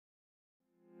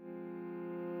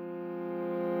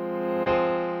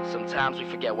Sometimes we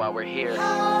forget why we're here.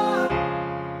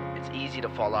 It's easy to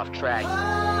fall off track.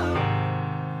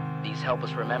 These help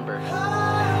us remember.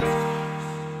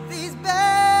 These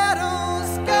battle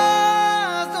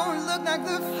scars don't look like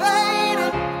they're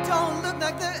faded, don't look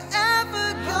like they're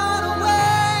ever gone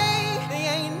away. They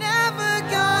ain't never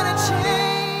gonna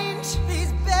change.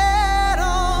 These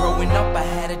battles. Growing up I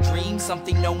had a dream,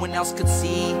 something no one else could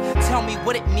see. Tell me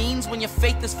what it means when your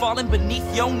faith is falling beneath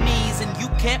your knees and you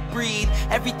can't breathe.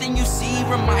 Everything you see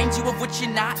reminds you of what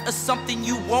you're not or something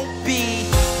you won't be.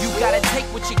 You gotta take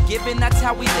what you're given, that's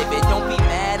how we live it. Don't be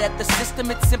mad at the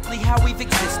system, it's simply how we've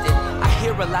existed. I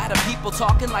hear a lot of people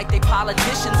talking like they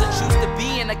politicians and choose to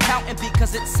be an accountant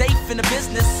because it's safe in a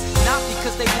business. Not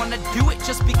because they wanna do it,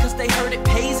 just because they heard it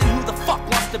pays. And who the fuck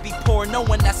wants to be poor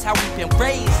knowing that's how we've been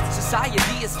raised? Society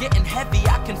is getting heavy,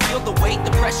 I can feel the weight.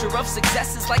 The pressure of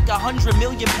success is like 100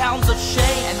 million pounds of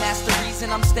shame. And that's the reason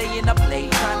I'm staying up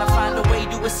late, trying to find a way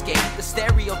to escape the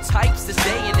stereotypes this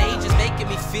day and age is making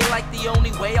me feel like the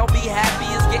only way I'll be happy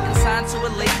is getting signed to a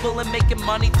label and making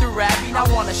money through rapping. I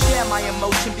wanna share my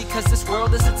emotion because this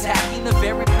world is attacking the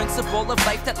very principle of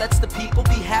life that lets the people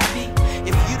be happy.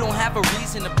 If you don't have a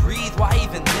reason to breathe, why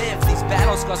even live? These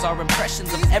battle scars are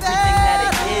impressions of everything that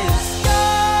it is.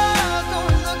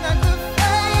 Don't look like they're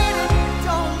faded,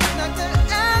 don't look like they're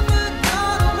ever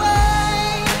gone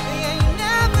away. They ain't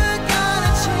never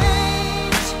gonna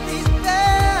change. These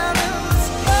battle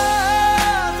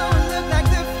scars don't look like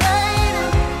they're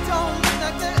faded, don't look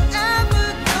like they're ever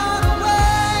gone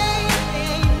away. They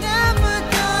ain't never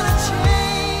gonna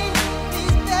change.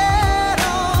 These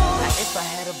battles. Now if I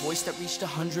had a voice that reached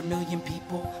 100 million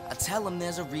people, I'd tell them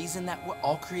there's a reason that we're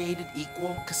all created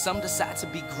equal. Cause some decide to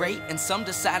be great and some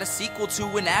decide a sequel to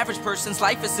an average person's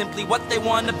life is simply what they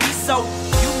want to be. So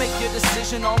you make your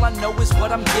decision, all I know is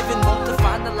what I'm given. Won't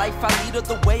define the life I lead or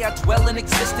the way I dwell in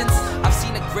existence. I've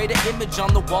seen a greater image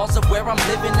on the walls of where I'm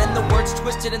living, and the words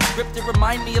twisted and scripted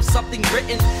remind me of something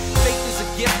written. Faith is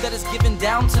a gift that is given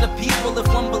down to the people. If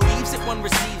one believes it, one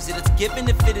receives it. It's given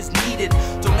if it is needed.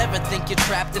 Don't ever think you're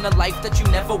trapped in a life that you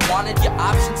never wanted. Your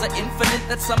options are infinite,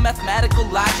 that's some mathematical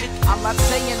logic. I'm not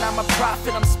saying I'm a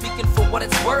prophet, I'm speaking for what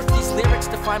it's worth. These lyrics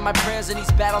define my prayers and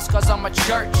these battle scars on my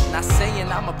church. Not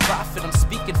saying I'm a prophet, I'm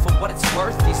speaking for what it's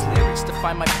worth. These lyrics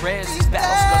define my prayers, these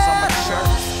battle scars on my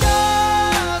church.